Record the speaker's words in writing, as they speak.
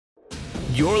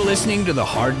You're listening to the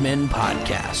Hard Men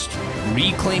Podcast,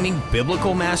 reclaiming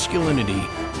biblical masculinity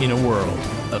in a world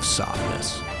of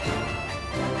softness.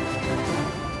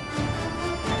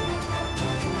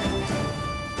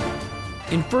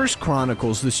 In 1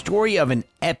 Chronicles, the story of an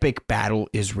epic battle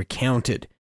is recounted.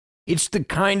 It's the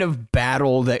kind of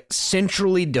battle that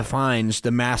centrally defines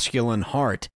the masculine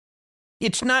heart.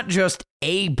 It's not just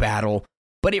a battle,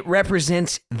 but it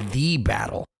represents the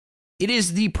battle. It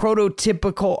is the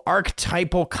prototypical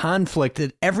archetypal conflict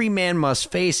that every man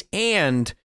must face,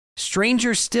 and,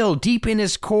 stranger still, deep in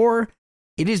his core,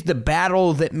 it is the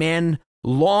battle that man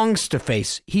longs to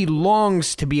face. He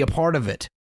longs to be a part of it.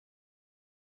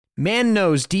 Man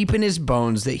knows deep in his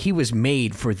bones that he was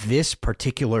made for this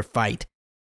particular fight.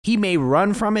 He may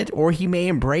run from it or he may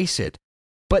embrace it,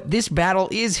 but this battle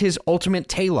is his ultimate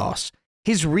telos,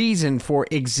 his reason for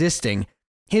existing,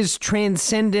 his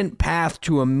transcendent path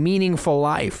to a meaningful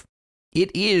life.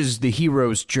 It is the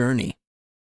hero's journey.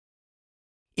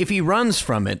 If he runs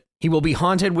from it, he will be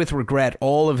haunted with regret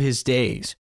all of his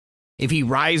days. If he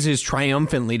rises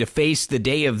triumphantly to face the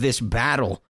day of this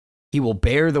battle, he will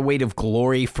bear the weight of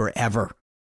glory forever.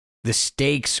 The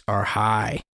stakes are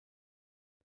high.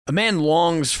 A man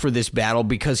longs for this battle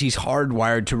because he's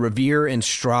hardwired to revere and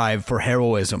strive for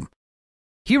heroism.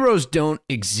 Heroes don't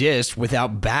exist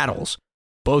without battles,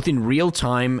 both in real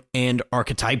time and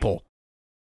archetypal.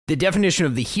 The definition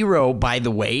of the hero, by the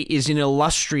way, is an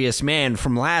illustrious man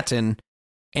from Latin,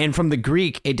 and from the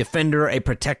Greek, a defender, a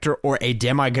protector, or a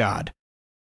demigod.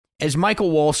 As Michael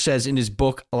Walsh says in his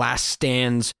book Last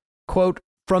Stands, quote,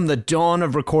 "From the dawn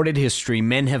of recorded history,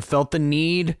 men have felt the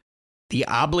need, the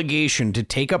obligation to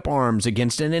take up arms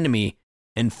against an enemy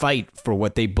and fight for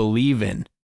what they believe in,"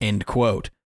 end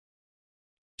quote.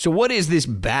 So what is this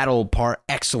battle par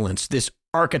excellence, this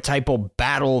archetypal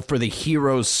battle for the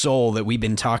hero's soul that we've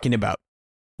been talking about?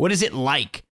 What is it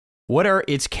like? What are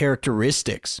its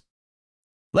characteristics?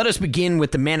 Let us begin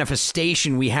with the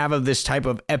manifestation we have of this type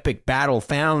of epic battle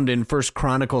found in 1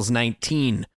 Chronicles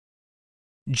 19.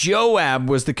 Joab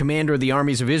was the commander of the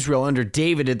armies of Israel under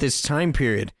David at this time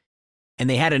period, and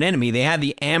they had an enemy. They had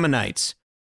the Ammonites,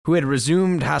 who had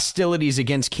resumed hostilities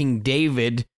against King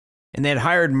David, and they had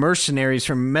hired mercenaries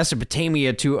from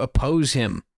Mesopotamia to oppose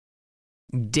him.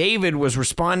 David was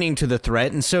responding to the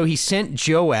threat, and so he sent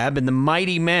Joab and the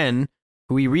mighty men,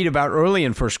 who we read about early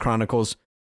in 1 Chronicles,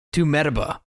 to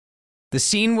Medeba. The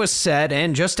scene was set,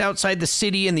 and just outside the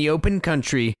city in the open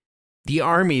country, the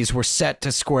armies were set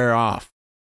to square off.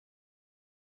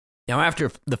 Now, after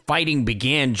the fighting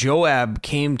began, Joab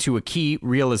came to a key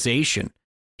realization.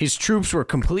 His troops were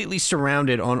completely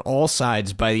surrounded on all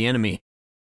sides by the enemy.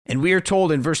 And we are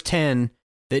told in verse 10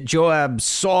 that Joab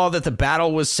saw that the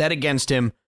battle was set against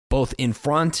him, both in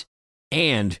front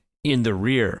and in the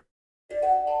rear.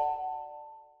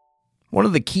 One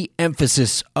of the key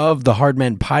emphasis of the Hard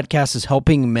Men Podcast is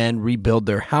helping men rebuild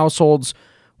their households,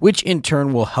 which in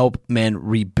turn will help men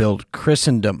rebuild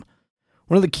Christendom.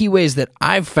 One of the key ways that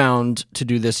I've found to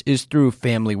do this is through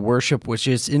family worship, which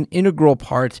is an integral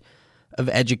part of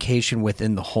education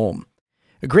within the home.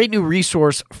 A great new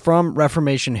resource from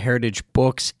Reformation Heritage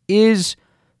Books is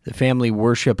the Family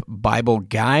Worship Bible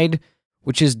Guide,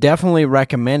 which is definitely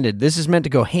recommended. This is meant to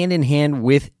go hand in hand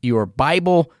with your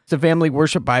Bible. The Family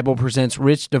Worship Bible presents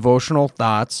rich devotional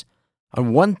thoughts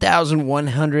on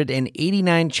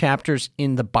 1,189 chapters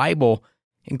in the Bible,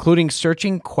 including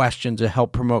searching questions to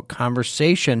help promote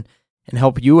conversation and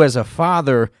help you as a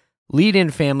father lead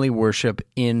in family worship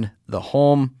in the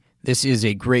home. This is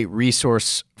a great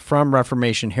resource from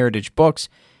Reformation Heritage Books,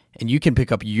 and you can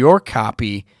pick up your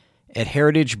copy at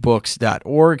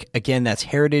heritagebooks.org. Again, that's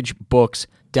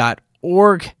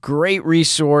heritagebooks.org. Great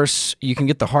resource. You can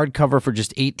get the hardcover for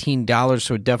just $18,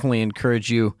 so I definitely encourage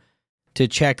you to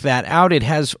check that out. It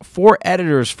has 4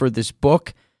 editors for this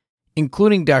book,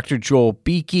 including Dr. Joel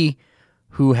Beeke,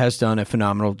 who has done a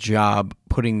phenomenal job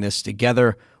putting this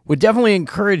together. Would definitely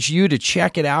encourage you to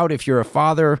check it out if you're a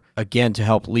father, again, to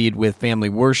help lead with family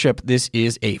worship. This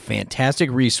is a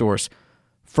fantastic resource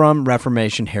from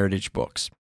Reformation Heritage Books.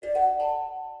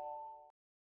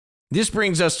 This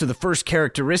brings us to the first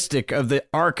characteristic of the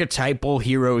archetypal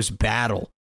hero's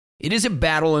battle. It is a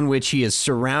battle in which he is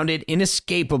surrounded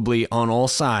inescapably on all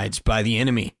sides by the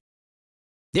enemy.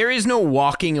 There is no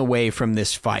walking away from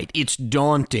this fight. It's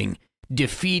daunting.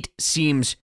 Defeat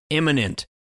seems imminent.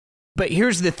 But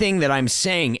here's the thing that I'm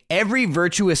saying. Every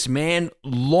virtuous man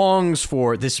longs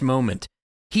for this moment.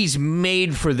 He's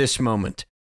made for this moment.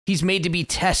 He's made to be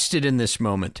tested in this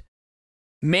moment.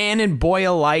 Man and boy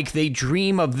alike, they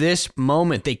dream of this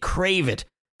moment. They crave it.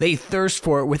 They thirst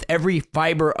for it with every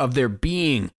fiber of their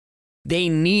being. They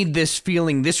need this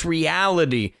feeling, this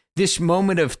reality, this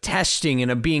moment of testing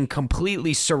and of being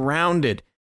completely surrounded.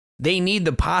 They need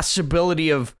the possibility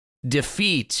of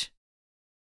defeat,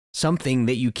 something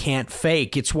that you can't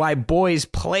fake. It's why boys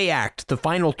play act the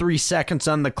final 3 seconds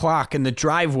on the clock in the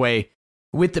driveway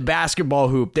with the basketball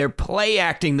hoop. They're play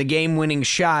acting the game-winning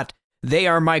shot. They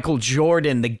are Michael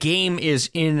Jordan. The game is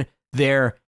in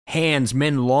their hands.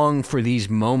 Men long for these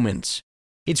moments.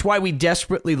 It's why we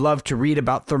desperately love to read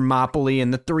about Thermopylae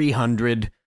and the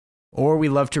 300, or we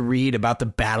love to read about the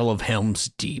Battle of Helm's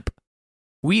Deep.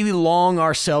 We long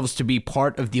ourselves to be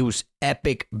part of those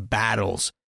epic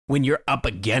battles. When you're up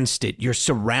against it, you're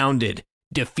surrounded,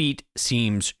 defeat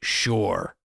seems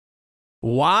sure.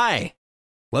 Why?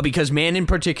 Well, because man in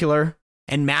particular,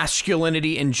 and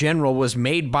masculinity in general, was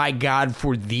made by God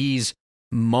for these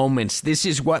moments. This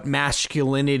is what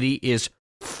masculinity is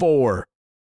for.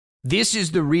 This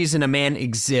is the reason a man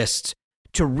exists,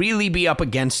 to really be up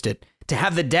against it, to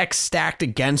have the deck stacked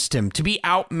against him, to be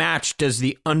outmatched as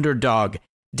the underdog,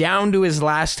 down to his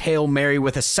last Hail Mary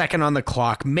with a second on the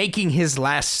clock, making his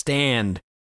last stand.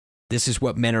 This is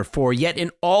what men are for. Yet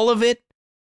in all of it,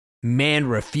 man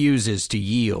refuses to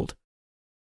yield.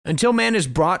 Until man is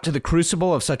brought to the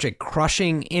crucible of such a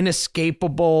crushing,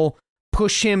 inescapable,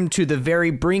 push him to the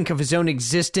very brink of his own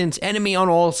existence, enemy on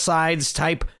all sides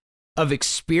type of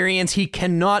experience, he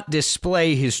cannot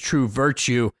display his true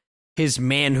virtue, his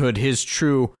manhood, his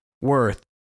true worth.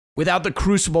 Without the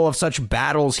crucible of such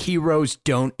battles, heroes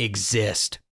don't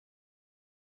exist.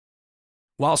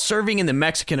 While serving in the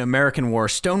Mexican-American War,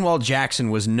 Stonewall Jackson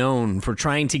was known for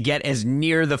trying to get as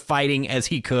near the fighting as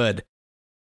he could.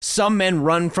 Some men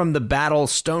run from the battle.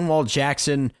 Stonewall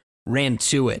Jackson ran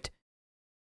to it.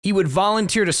 He would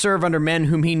volunteer to serve under men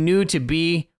whom he knew to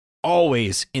be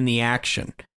always in the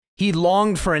action. He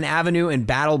longed for an avenue in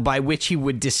battle by which he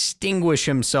would distinguish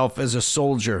himself as a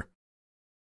soldier.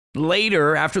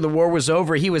 Later, after the war was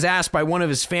over, he was asked by one of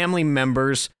his family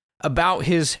members about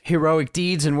his heroic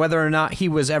deeds and whether or not he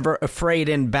was ever afraid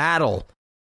in battle.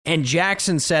 And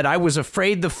Jackson said, "I was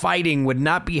afraid the fighting would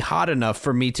not be hot enough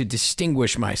for me to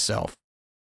distinguish myself."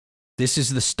 This is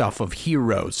the stuff of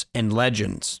heroes and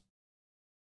legends.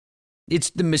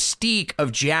 It's the mystique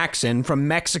of Jackson from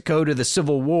Mexico to the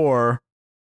Civil War,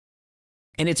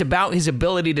 and it's about his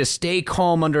ability to stay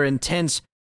calm under intense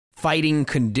fighting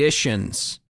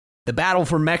conditions. The battle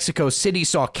for Mexico City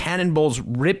saw cannonballs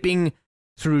ripping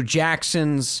through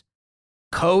Jackson's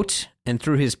coat and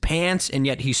through his pants, and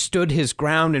yet he stood his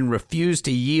ground and refused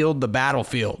to yield the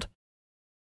battlefield.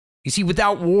 You see,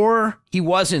 without war, he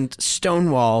wasn't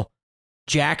Stonewall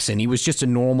Jackson. He was just a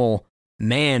normal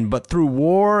man. But through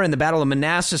war and the Battle of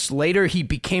Manassas later, he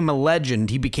became a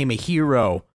legend. He became a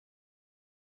hero.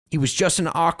 He was just an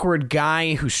awkward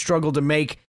guy who struggled to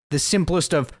make the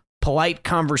simplest of polite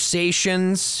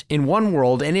conversations in one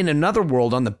world, and in another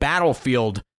world, on the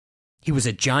battlefield, he was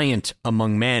a giant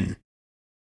among men.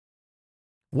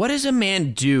 What does a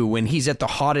man do when he's at the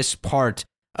hottest part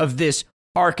of this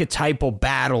archetypal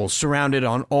battle, surrounded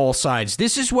on all sides?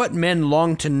 This is what men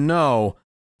long to know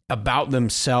about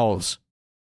themselves.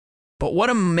 But what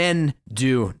do men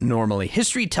do normally?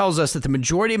 History tells us that the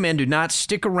majority of men do not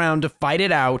stick around to fight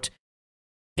it out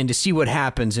and to see what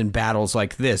happens in battles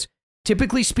like this.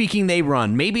 Typically speaking, they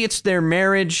run. Maybe it's their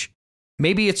marriage.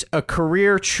 Maybe it's a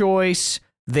career choice.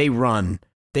 They run.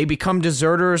 They become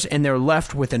deserters, and they're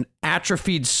left with an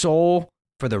atrophied soul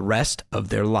for the rest of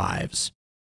their lives.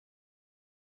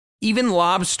 Even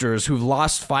lobsters who've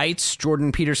lost fights,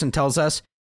 Jordan Peterson tells us,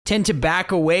 tend to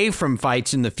back away from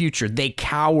fights in the future. They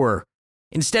cower.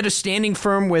 Instead of standing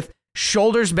firm with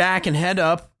shoulders back and head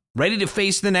up, ready to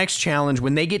face the next challenge,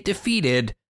 when they get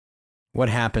defeated, what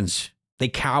happens? They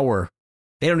cower.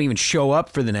 They don't even show up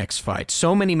for the next fight.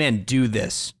 So many men do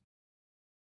this.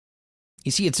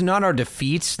 You see, it's not our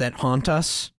defeats that haunt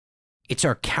us. It's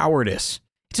our cowardice.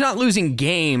 It's not losing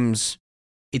games.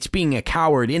 It's being a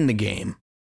coward in the game.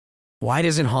 Why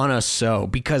does it haunt us so?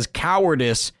 Because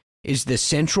cowardice is the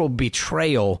central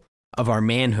betrayal of our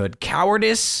manhood.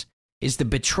 Cowardice is the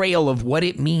betrayal of what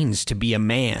it means to be a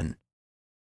man.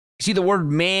 You see, the word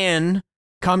man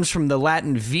comes from the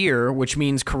Latin vir, which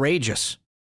means courageous.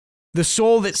 The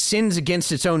soul that sins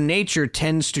against its own nature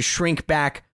tends to shrink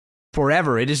back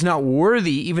forever. It is not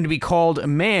worthy even to be called a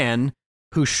man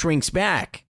who shrinks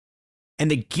back. And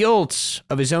the guilt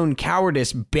of his own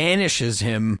cowardice banishes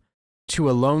him to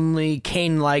a lonely,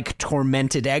 Cain-like,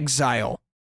 tormented exile.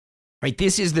 Right?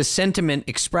 This is the sentiment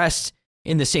expressed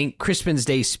in the St. Crispin's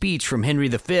Day speech from Henry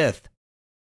V.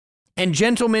 And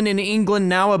gentlemen in England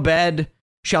now abed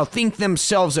shall think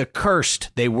themselves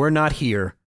accursed they were not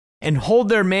here. and hold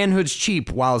their manhoods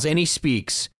cheap whiles any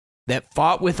speaks that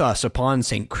fought with us upon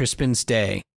St. Crispin's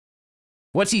day.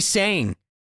 What's he saying?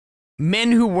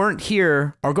 Men who weren't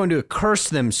here are going to curse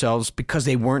themselves because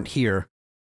they weren't here,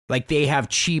 like they have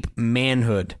cheap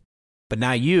manhood. But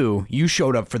now you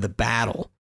showed up for the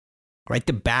battle, right?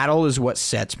 The battle is what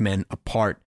sets men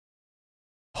apart.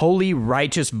 Holy,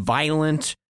 righteous,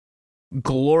 violent,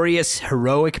 glorious,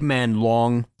 heroic men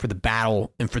long for the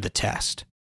battle and for the test.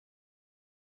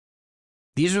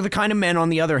 These are the kind of men, on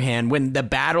the other hand, when the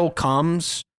battle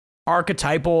comes,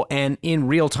 archetypal and in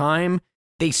real time,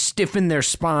 they stiffen their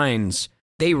spines,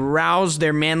 they rouse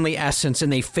their manly essence,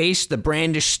 and they face the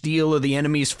brandished steel of the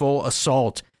enemy's full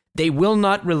assault. They will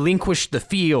not relinquish the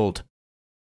field.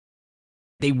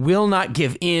 They will not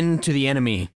give in to the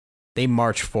enemy. They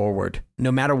march forward.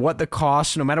 No matter what the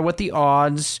cost, no matter what the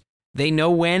odds, they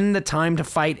know when the time to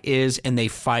fight is, and they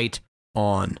fight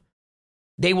on.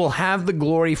 They will have the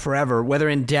glory forever, whether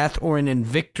in death or in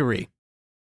victory.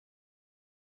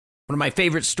 One of my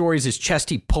favorite stories is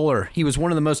Chesty Puller. He was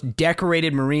one of the most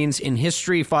decorated Marines in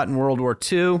history, fought in World War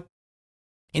II.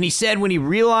 And he said when he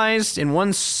realized in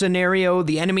one scenario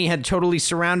the enemy had totally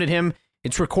surrounded him,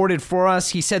 it's recorded for us,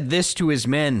 he said this to his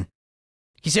men.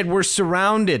 He said, "We're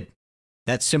surrounded."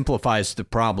 That simplifies the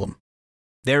problem.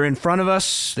 They're in front of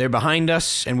us, they're behind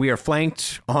us, and we are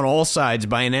flanked on all sides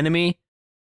by an enemy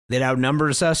that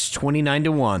outnumbers us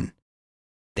 29-1.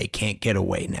 They can't get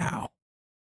away now.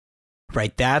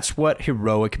 Right? That's what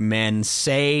heroic men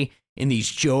say in these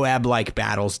Joab-like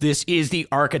battles. This is the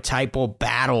archetypal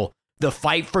battle, the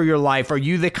fight for your life. Are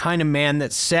you the kind of man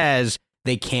that says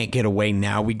they can't get away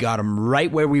now? We got them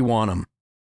right where we want them.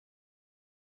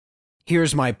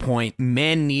 Here's my point.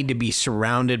 Men need to be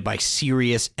surrounded by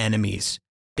serious enemies.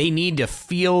 They need to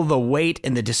feel the weight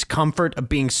and the discomfort of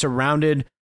being surrounded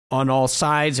on all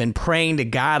sides and praying to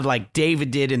God like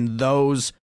David did in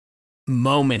those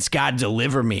moments. God,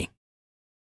 deliver me.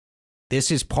 This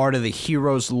is part of the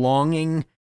hero's longing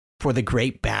for the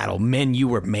great battle. Men, you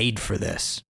were made for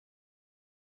this.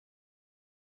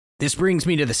 This brings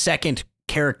me to the second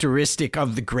characteristic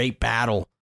of the great battle.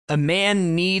 A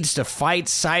man needs to fight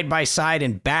side by side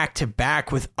and back to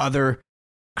back with other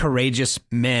courageous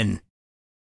men.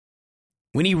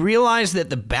 When he realized that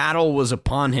the battle was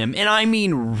upon him, and I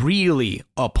mean really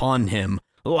upon him,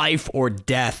 life or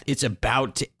death, it's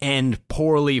about to end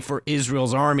poorly for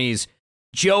Israel's armies,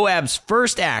 Joab's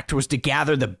first act was to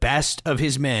gather the best of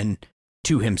his men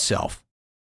to himself.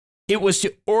 It was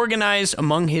to organize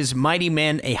among his mighty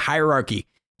men a hierarchy,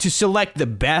 to select the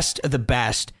best of the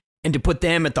best, and to put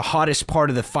them at the hottest part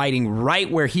of the fighting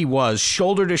right where he was,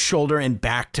 shoulder to shoulder and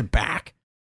back to back.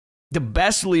 The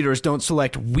best leaders don't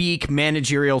select weak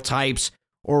managerial types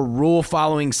or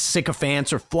rule-following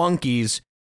sycophants or flunkies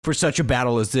for such a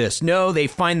battle as this. No, they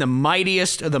find the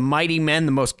mightiest of the mighty men,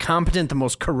 the most competent, the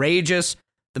most courageous,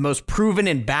 the most proven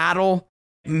in battle,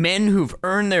 men who've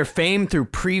earned their fame through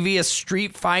previous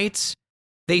street fights.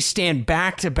 They stand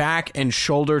back to back and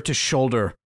shoulder to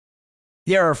shoulder.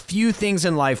 There are few things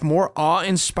in life more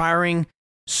awe-inspiring,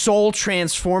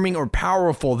 soul-transforming, or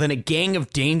powerful than a gang of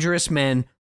dangerous men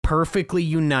perfectly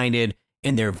united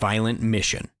in their violent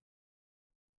mission.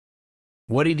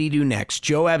 What did he do next?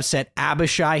 Joab set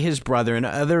Abishai, his brother, and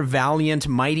other valiant,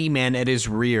 mighty men at his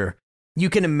rear. You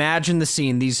can imagine the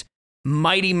scene, these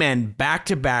mighty men back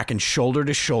to back and shoulder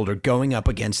to shoulder going up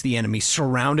against the enemy,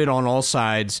 surrounded on all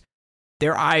sides,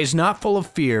 their eyes not full of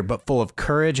fear, but full of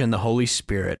courage and the Holy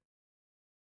Spirit.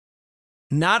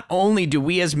 Not only do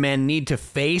we as men need to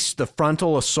face the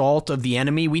frontal assault of the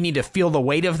enemy, we need to feel the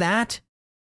weight of that.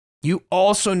 You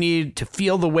also need to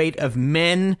feel the weight of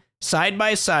men side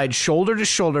by side, shoulder to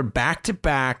shoulder, back to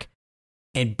back,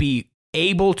 and be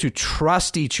able to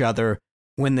trust each other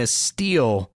when the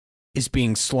steel is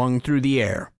being slung through the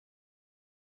air.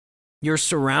 You're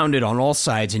surrounded on all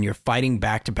sides and you're fighting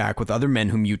back to back with other men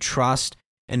whom you trust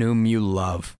and whom you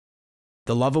love.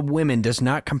 The love of women does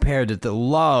not compare to the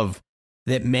love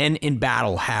that men in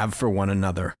battle have for one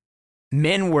another.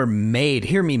 Men were made,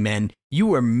 hear me men, you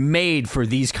were made for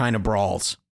these kind of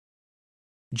brawls.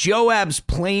 Joab's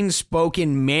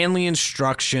plain-spoken, manly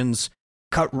instructions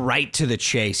cut right to the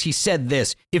chase. He said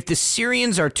this, "If the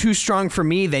Syrians are too strong for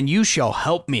me, then you shall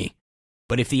help me.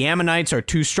 But if the Ammonites are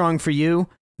too strong for you,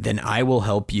 then I will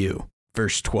help you."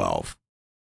 Verse 12.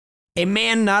 A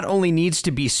man not only needs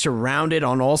to be surrounded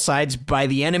on all sides by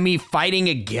the enemy fighting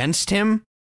against him,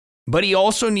 but he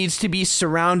also needs to be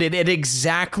surrounded at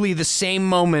exactly the same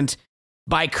moment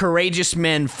by courageous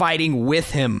men fighting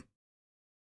with him.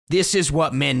 This is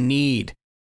what men need.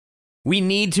 We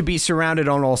need to be surrounded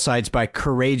on all sides by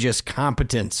courageous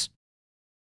competence.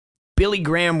 Billy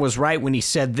Graham was right when he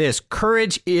said this: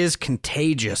 courage is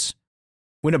contagious.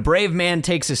 When a brave man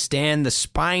takes a stand, the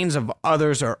spines of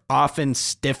others are often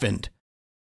stiffened.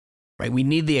 Right? We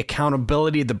need the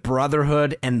accountability, the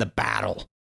brotherhood, and the battle.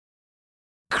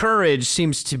 Courage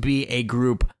seems to be a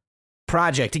group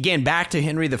project. Again, back to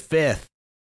Henry V.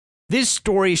 This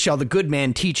story shall the good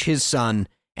man teach his son,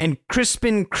 and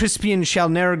Crispian shall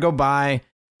ne'er go by,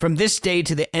 from this day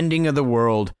to the ending of the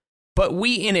world. But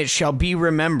we in it shall be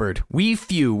remembered, we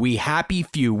few, we happy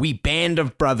few, we band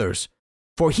of brothers.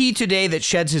 For he today that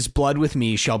sheds his blood with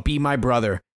me shall be my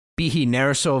brother, be he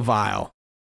ne'er so vile.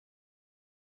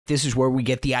 This is where we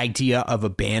get the idea of a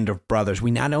band of brothers.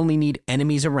 We not only need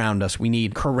enemies around us, we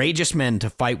need courageous men to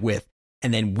fight with,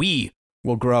 and then we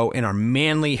will grow in our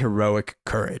manly, heroic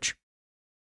courage.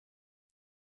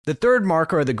 The third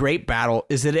marker of the great battle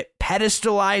is that it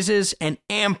pedestalizes and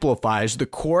amplifies the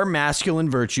core masculine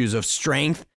virtues of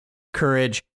strength,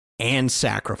 courage, and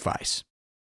sacrifice.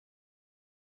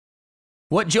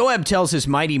 What Joab tells his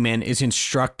mighty men is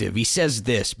instructive. He says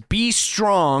this: be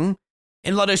strong,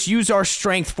 and let us use our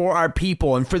strength for our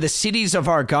people and for the cities of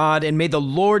our God, and may the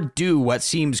Lord do what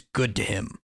seems good to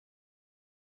him.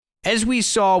 As we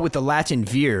saw with the Latin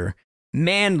vir,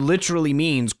 man literally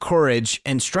means courage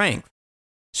and strength.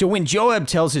 So when Joab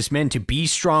tells his men to be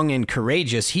strong and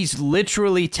courageous, he's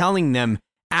literally telling them,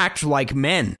 act like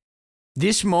men.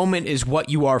 This moment is what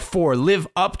you are for. Live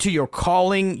up to your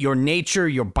calling, your nature,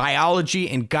 your biology,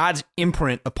 and God's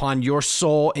imprint upon your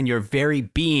soul and your very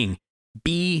being.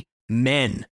 Be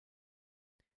men.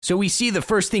 So we see the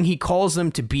first thing he calls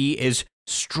them to be is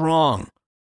strong.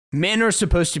 Men are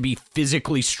supposed to be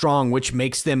physically strong, which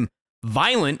makes them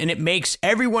violent, and it makes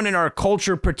everyone in our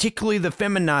culture, particularly the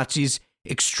feminazis,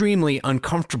 extremely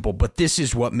uncomfortable. But this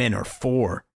is what men are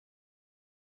for.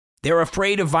 They're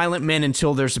afraid of violent men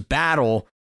until there's a battle,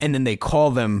 and then they call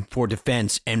them for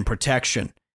defense and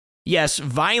protection. Yes,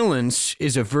 violence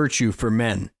is a virtue for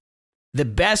men. The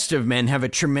best of men have a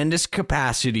tremendous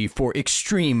capacity for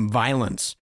extreme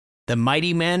violence. The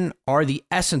mighty men are the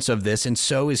essence of this, and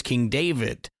so is King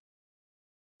David.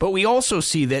 But we also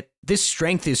see that this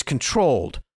strength is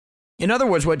controlled. In other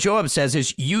words, what Joab says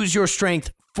is, use your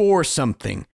strength for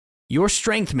something. Your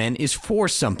strength, men, is for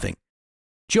something.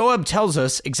 Joab tells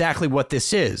us exactly what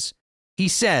this is. He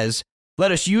says,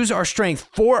 let us use our strength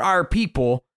for our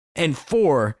people and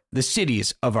for the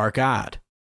cities of our God.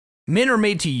 Men are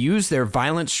made to use their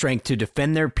violent strength to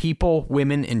defend their people,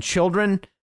 women, and children,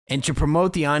 and to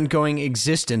promote the ongoing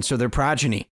existence of their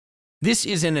progeny. This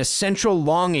is an essential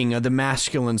longing of the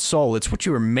masculine soul. It's what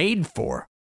you were made for.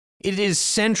 It is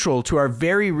central to our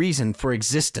very reason for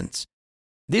existence.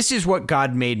 This is what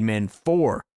God made men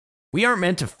for. We aren't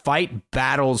meant to fight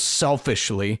battles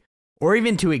selfishly or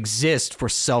even to exist for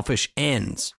selfish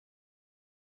ends.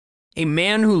 A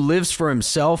man who lives for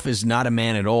himself is not a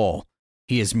man at all.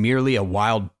 He is merely a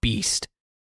wild beast.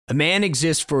 A man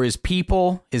exists for his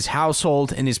people, his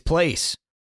household, and his place.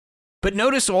 But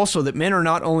notice also that men are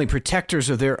not only protectors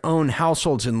of their own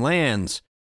households and lands,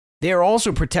 they are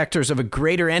also protectors of a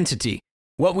greater entity,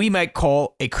 what we might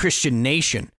call a Christian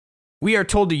nation. We are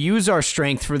told to use our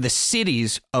strength for the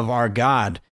cities of our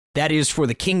God, that is, for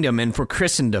the kingdom and for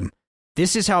Christendom.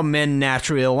 This is how men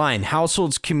naturally align: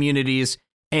 households, communities,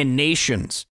 and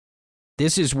nations.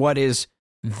 This is what is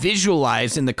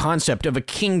visualized in the concept of a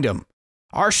kingdom.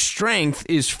 Our strength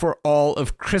is for all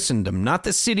of Christendom, not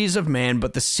the cities of man,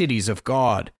 but the cities of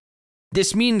God.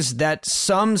 This means that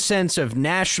some sense of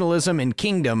nationalism and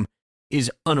kingdom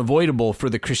is unavoidable for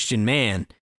the Christian man.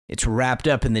 It's wrapped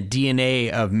up in the DNA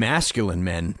of masculine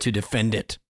men to defend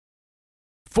it.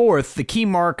 Fourth, the key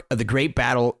mark of the great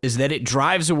battle is that it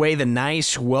drives away the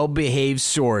nice, well-behaved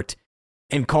sort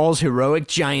and calls heroic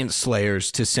giant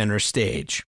slayers to center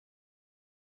stage.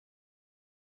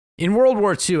 In World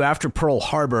War II, after Pearl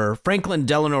Harbor, Franklin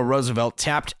Delano Roosevelt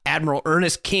tapped Admiral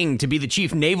Ernest King to be the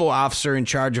chief naval officer in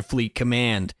charge of Fleet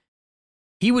Command.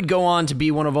 He would go on to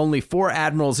be one of only 4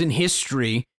 admirals in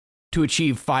history to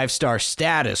achieve 5-star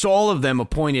status, all of them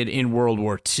appointed in World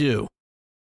War II.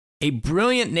 A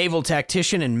brilliant naval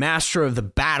tactician and master of the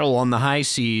battle on the high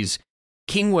seas,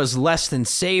 King was less than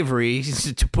savory,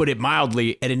 to put it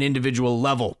mildly, at an individual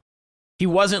level. He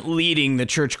wasn't leading the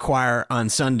church choir on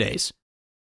Sundays.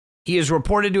 He is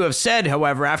reported to have said,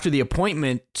 however, after the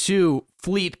appointment to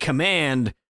Fleet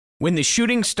Command, when the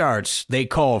shooting starts, they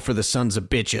call for the sons of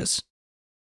bitches.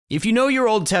 If you know your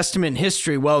Old Testament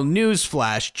history, well,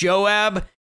 newsflash, Joab,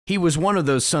 he was one of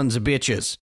those sons of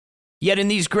bitches. Yet in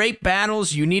these great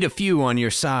battles, you need a few on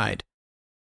your side.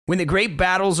 When the great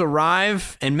battles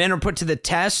arrive and men are put to the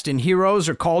test and heroes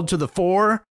are called to the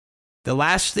fore, The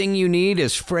last thing you need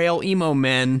is frail emo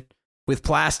men with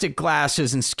plastic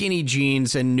glasses and skinny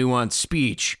jeans and nuanced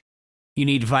speech. You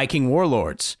need Viking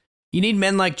warlords. You need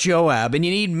men like Joab, and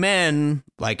you need men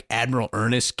like Admiral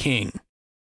Ernest King.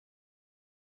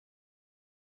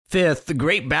 Fifth, the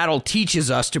great battle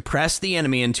teaches us to press the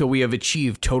enemy until we have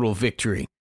achieved total victory.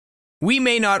 We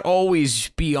may not always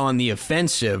be on the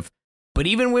offensive, but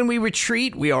even when we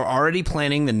retreat, we are already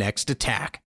planning the next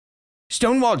attack.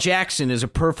 Stonewall Jackson is a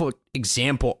perfect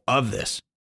example of this.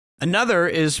 Another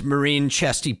is Marine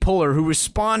Chesty Puller, who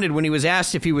responded when he was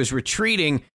asked if he was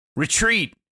retreating,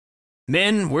 "Retreat.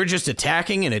 Men, we're just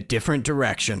attacking in a different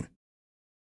direction."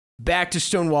 Back to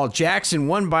Stonewall Jackson,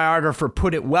 one biographer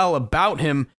put it well about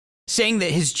him, saying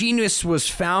that his genius was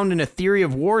found in a theory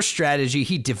of war strategy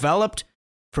he developed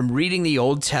from reading the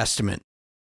Old Testament.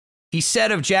 He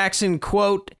said of Jackson,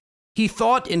 quote, "He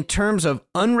thought in terms of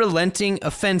unrelenting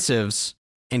offensives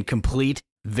and complete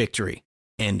victory,"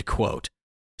 end quote.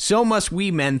 So must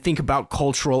we men think about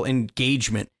cultural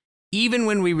engagement. Even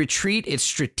when we retreat, it's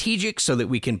strategic so that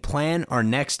we can plan our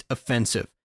next offensive.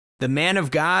 The man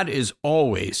of God is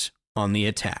always on the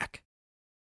attack.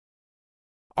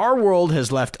 Our world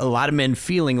has left a lot of men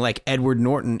feeling like Edward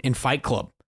Norton in Fight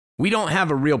Club. We don't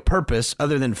have a real purpose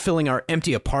other than filling our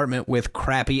empty apartment with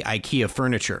crappy IKEA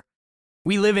furniture.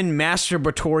 We live in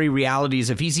masturbatory realities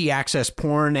of easy access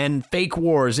porn and fake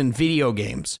wars in video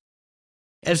games.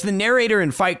 As the narrator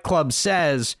in Fight Club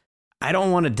says, "I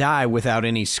don't want to die without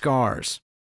any scars."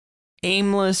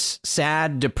 Aimless,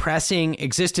 sad, depressing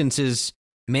existences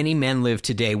many men live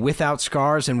today without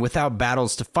scars and without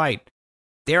battles to fight.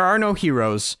 There are no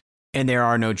heroes and there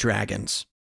are no dragons.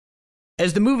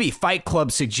 As the movie Fight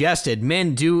Club suggested,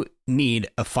 men do need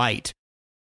a fight.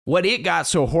 What it got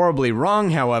so horribly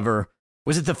wrong, however,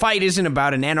 was that the fight isn't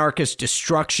about an anarchist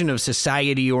destruction of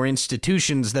society or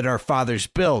institutions that our fathers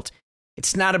built.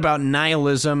 It's not about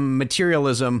nihilism,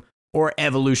 materialism, or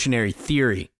evolutionary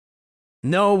theory.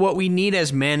 No, what we need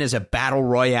as men is a battle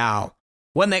royale,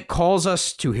 one that calls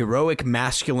us to heroic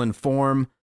masculine form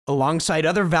alongside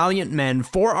other valiant men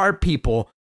for our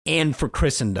people and for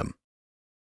Christendom.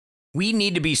 We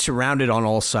need to be surrounded on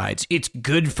all sides. It's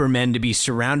good for men to be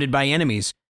surrounded by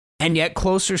enemies, and yet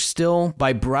closer still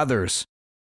by brothers.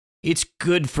 It's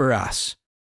good for us.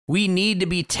 We need to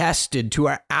be tested to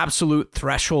our absolute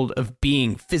threshold of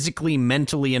being, physically,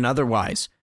 mentally, and otherwise.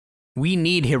 We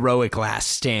need heroic last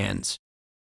stands.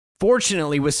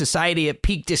 Fortunately, with society at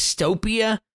peak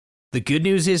dystopia, the good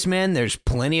news is, men, there's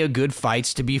plenty of good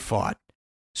fights to be fought.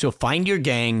 So find your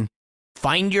gang,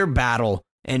 find your battle,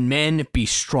 and men, be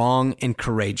strong and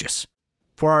courageous.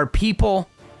 For our people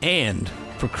and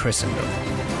for Christendom.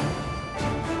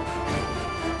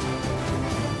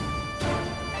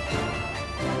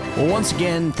 Well, once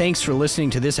again, thanks for listening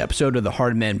to this episode of the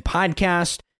Hard Men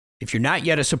Podcast. If you're not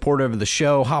yet a supporter of the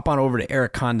show, hop on over to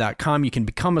ericcon.com. You can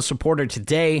become a supporter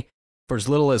today for as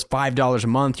little as $5 a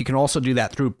month. You can also do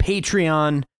that through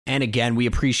Patreon. And again, we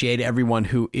appreciate everyone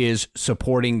who is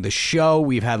supporting the show.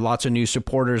 We've had lots of new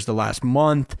supporters the last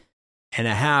month and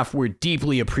a half. We're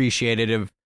deeply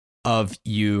appreciative of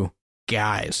you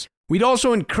guys. We'd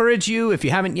also encourage you, if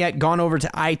you haven't yet gone over to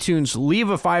iTunes,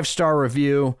 leave a 5-star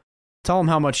review. Tell them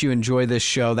how much you enjoy this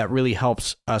show. That really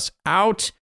helps us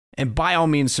out. And by all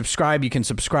means, subscribe. You can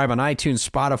subscribe on iTunes,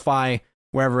 Spotify,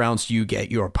 wherever else you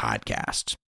get your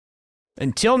podcasts.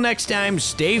 Until next time,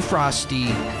 stay frosty,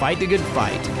 fight the good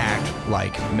fight, act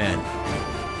like men.